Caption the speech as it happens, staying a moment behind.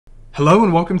Hello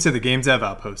and welcome to the GameDev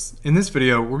Outpost. In this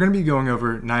video, we're going to be going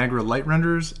over Niagara light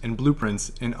renders and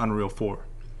blueprints in Unreal 4.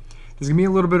 There's going to be a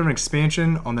little bit of an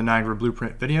expansion on the Niagara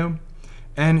blueprint video,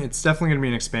 and it's definitely going to be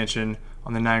an expansion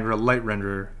on the Niagara light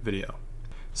renderer video.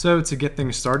 So to get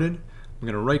things started, I'm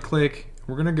going to right click,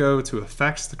 we're going to go to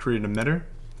Effects to create an emitter,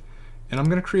 and I'm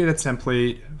going to create a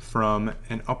template from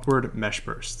an upward mesh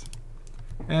burst.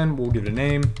 And we'll give it a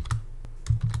name.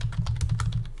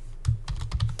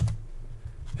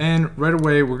 And right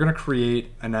away, we're going to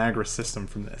create a Niagara system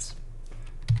from this.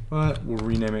 But we'll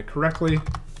rename it correctly.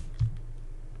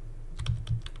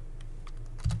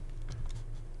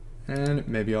 And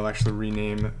maybe I'll actually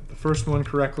rename the first one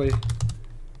correctly.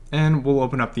 And we'll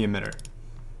open up the emitter.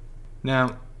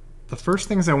 Now, the first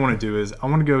things I want to do is I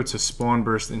want to go to Spawn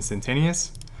Burst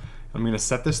Instantaneous. I'm going to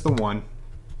set this to 1.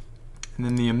 And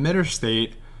then the emitter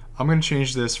state, I'm going to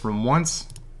change this from once,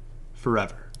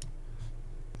 forever.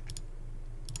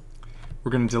 We're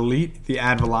going to delete the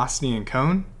add velocity and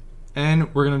cone,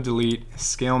 and we're going to delete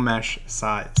scale mesh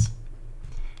size.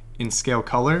 In scale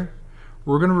color,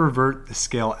 we're going to revert the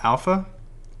scale alpha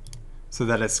so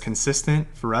that it's consistent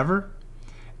forever.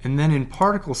 And then in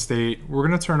particle state, we're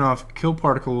going to turn off kill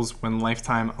particles when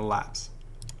lifetime elapse.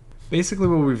 Basically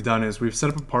what we've done is we've set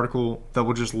up a particle that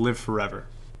will just live forever.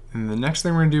 And the next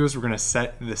thing we're going to do is we're going to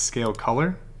set the scale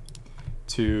color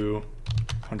to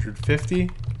 150.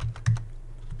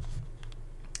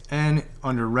 And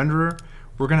under renderer,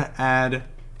 we're going to add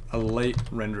a light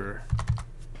renderer.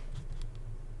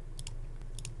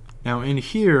 Now in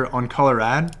here on color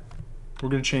add, we're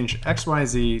going to change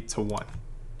XYZ to 1.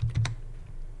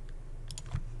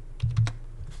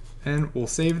 And we'll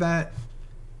save that.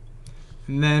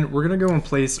 And then we're going to go and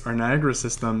place our Niagara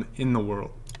system in the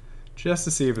world just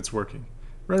to see if it's working.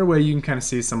 Right away, you can kind of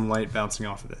see some light bouncing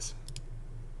off of this.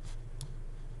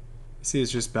 You see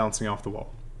it's just bouncing off the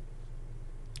wall.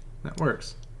 That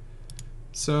works.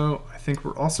 So I think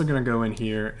we're also going to go in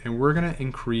here and we're going to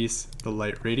increase the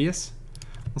light radius.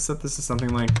 We'll set this to something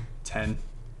like 10.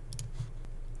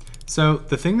 So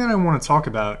the thing that I want to talk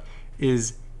about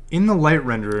is in the light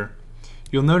renderer,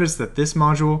 you'll notice that this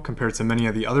module, compared to many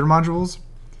of the other modules,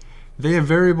 they have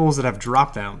variables that have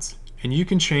drop downs, and you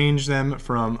can change them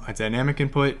from a dynamic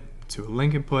input to a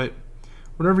link input,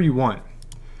 whatever you want.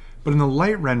 But in the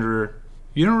light renderer,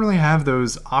 you don't really have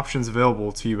those options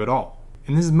available to you at all.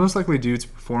 And this is most likely due to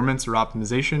performance or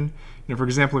optimization. For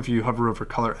example, if you hover over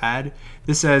color add,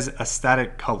 this says a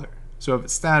static color. So if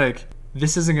it's static,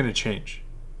 this isn't going to change.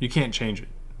 You can't change it.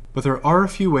 But there are a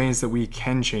few ways that we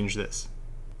can change this.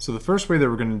 So the first way that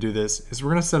we're going to do this is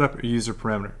we're going to set up a user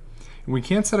parameter. And we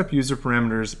can't set up user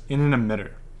parameters in an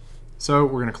emitter. So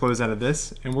we're going to close out of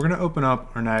this and we're going to open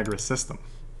up our Niagara system.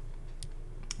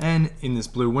 And in this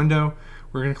blue window,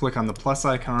 we're going to click on the plus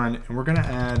icon and we're going to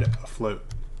add a float.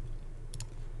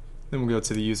 Then we'll go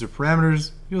to the user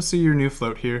parameters. You'll see your new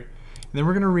float here. And then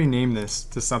we're going to rename this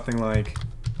to something like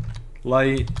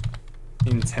light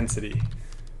intensity.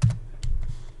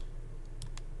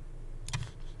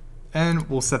 And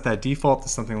we'll set that default to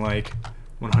something like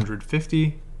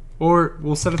 150, or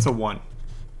we'll set it to 1.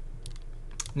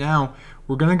 Now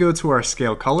we're going to go to our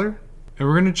scale color and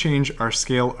we're going to change our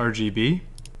scale RGB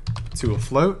to a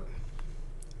float,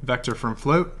 vector from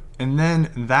float, and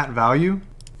then that value,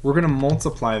 we're going to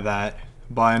multiply that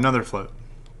by another float.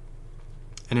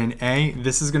 And in A,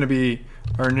 this is going to be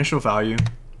our initial value,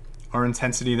 our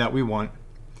intensity that we want,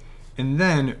 and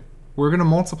then we're going to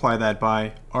multiply that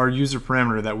by our user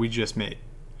parameter that we just made.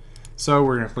 So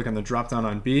we're going to click on the drop down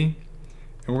on B,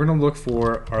 and we're going to look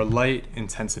for our light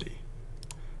intensity.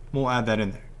 We'll add that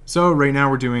in there. So right now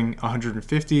we're doing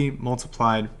 150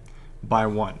 multiplied by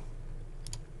 1.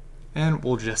 And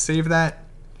we'll just save that.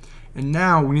 And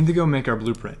now we need to go make our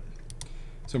blueprint.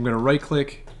 So I'm going to right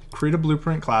click, create a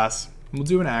blueprint class. We'll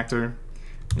do an actor.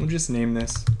 We'll just name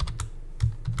this.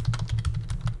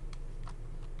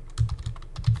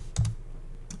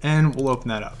 And we'll open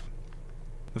that up.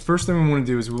 The first thing we want to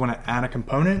do is we want to add a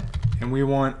component and we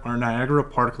want our Niagara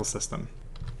particle system.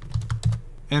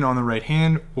 And on the right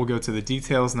hand, we'll go to the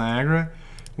details Niagara.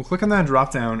 We'll click on that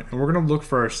drop down and we're going to look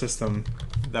for our system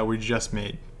that we just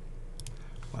made.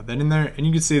 Add that in there, and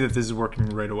you can see that this is working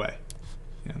right away.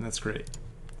 Yeah, that's great.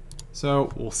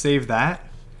 So we'll save that.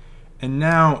 And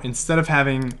now, instead of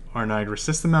having our Niagara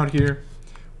system out here,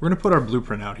 we're going to put our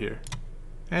blueprint out here.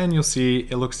 And you'll see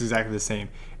it looks exactly the same.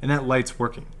 And that light's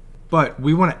working. But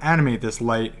we want to animate this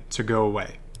light to go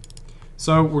away.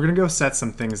 So we're going to go set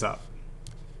some things up.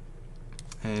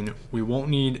 And we won't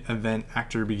need event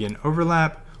actor begin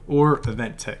overlap or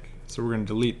event tick. So we're going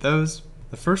to delete those.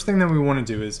 The first thing that we want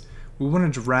to do is we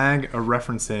want to drag a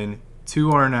reference in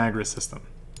to our Niagara system.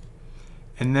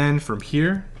 And then from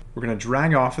here, we're going to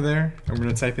drag off of there and we're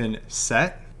going to type in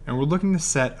set, and we're looking to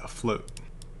set a float.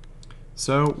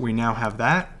 So we now have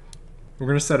that. We're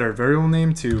going to set our variable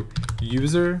name to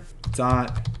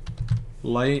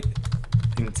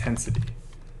user.lightIntensity.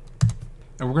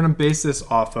 And we're going to base this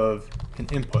off of an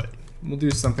input. We'll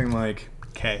do something like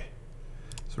K.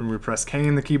 So when we press K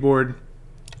in the keyboard,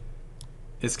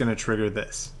 it's going to trigger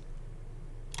this.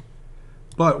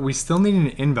 But we still need an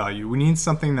in value. We need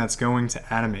something that's going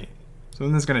to animate. So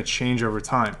then it's going to change over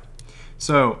time.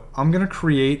 So I'm going to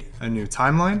create a new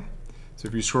timeline. So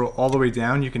if you scroll all the way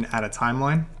down, you can add a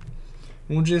timeline.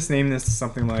 And we'll just name this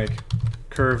something like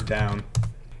curve down.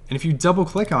 And if you double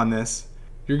click on this,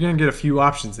 you're going to get a few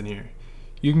options in here.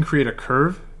 You can create a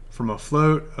curve from a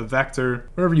float, a vector,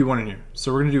 whatever you want in here.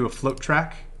 So we're going to do a float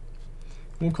track.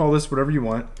 We'll call this whatever you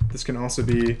want. This can also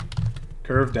be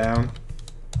curve down,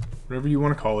 whatever you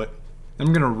want to call it. Then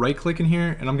I'm going to right click in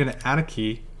here and I'm going to add a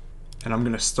key, and I'm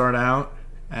going to start out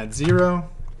at 0,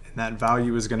 and that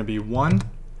value is going to be 1.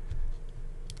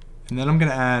 And then I'm going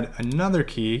to add another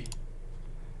key,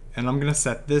 and I'm going to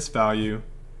set this value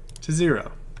to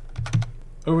 0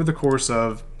 over the course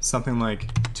of something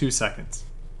like 2 seconds.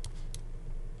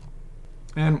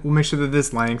 And we'll make sure that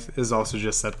this length is also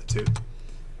just set to 2.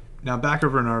 Now back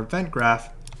over in our event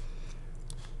graph,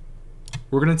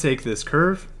 we're going to take this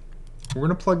curve, we're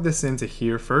going to plug this into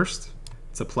here first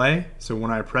to play. So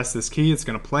when I press this key, it's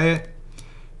going to play it.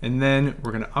 And then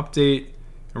we're going to update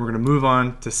and we're going to move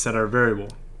on to set our variable.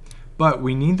 But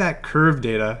we need that curve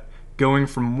data going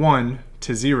from 1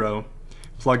 to 0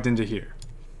 plugged into here.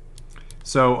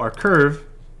 So our curve,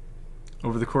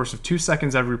 over the course of 2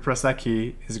 seconds after we press that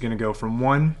key, is going to go from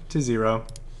 1 to 0,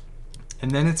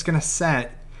 and then it's going to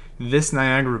set this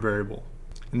Niagara variable,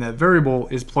 and that variable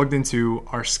is plugged into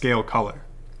our scale color.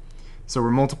 So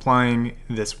we're multiplying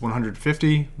this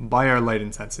 150 by our light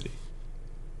intensity.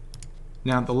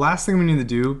 Now the last thing we need to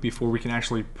do before we can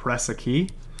actually press a key,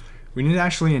 we need to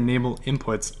actually enable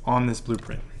inputs on this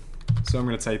blueprint. So I'm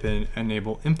going to type in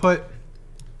enable input,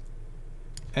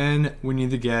 and we need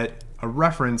to get a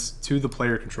reference to the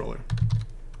player controller.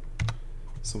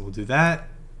 So we'll do that,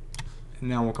 and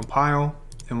now we'll compile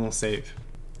and we'll save.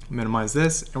 Minimize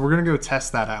this, and we're going to go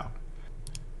test that out.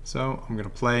 So I'm going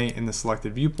to play in the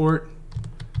selected viewport,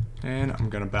 and I'm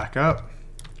going to back up.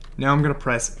 Now I'm going to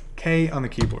press K on the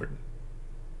keyboard.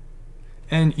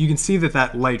 And you can see that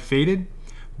that light faded,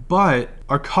 but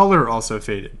our color also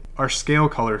faded. Our scale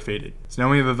color faded. So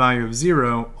now we have a value of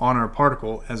 0 on our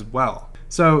particle as well.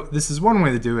 So this is one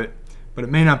way to do it, but it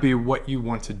may not be what you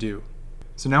want to do.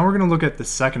 So now we're going to look at the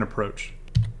second approach.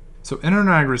 So in our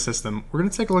Niagara system, we're going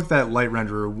to take a look at that light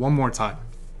renderer one more time.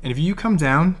 And if you come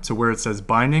down to where it says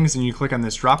bindings and you click on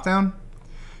this drop down,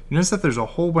 you notice that there's a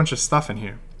whole bunch of stuff in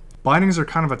here. Bindings are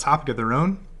kind of a topic of their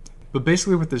own, but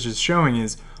basically what this is showing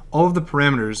is all of the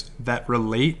parameters that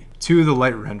relate to the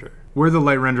light renderer, where the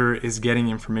light renderer is getting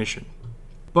information.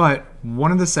 But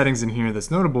one of the settings in here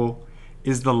that's notable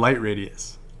is the light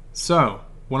radius. So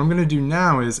what I'm going to do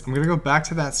now is I'm going to go back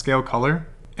to that scale color,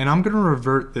 and I'm going to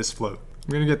revert this float.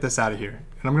 I'm going to get this out of here,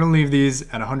 and I'm going to leave these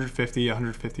at 150,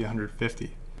 150,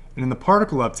 150. And in the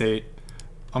particle update,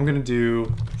 I'm going to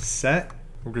do set.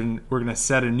 We're going to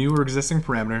set a new or existing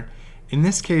parameter. In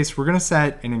this case, we're going to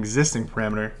set an existing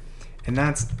parameter, and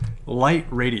that's light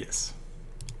radius.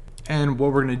 And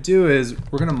what we're going to do is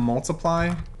we're going to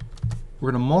multiply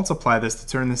this to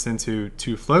turn this into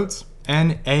 2 floats.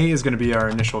 And A is going to be our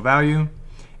initial value.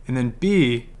 And then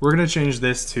B, we're going to change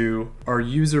this to our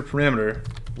user parameter,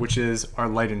 which is our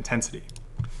light intensity.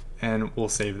 And we'll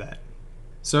save that.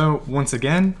 So once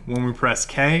again, when we press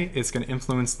K, it's going to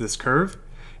influence this curve.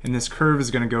 And this curve is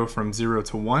going to go from 0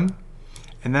 to 1.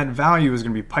 And that value is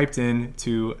going to be piped in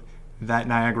to that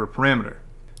Niagara parameter.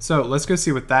 So let's go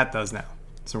see what that does now.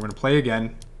 So we're going to play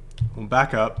again. We'll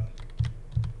back up.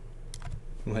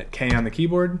 We'll hit K on the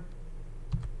keyboard.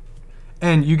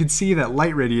 And you can see that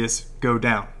light radius go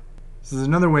down. This is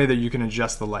another way that you can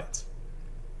adjust the lights.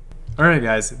 Alright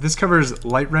guys, this covers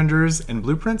light renderers and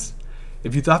blueprints.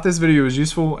 If you thought this video was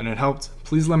useful and it helped,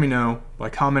 please let me know by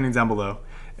commenting down below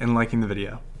and liking the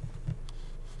video.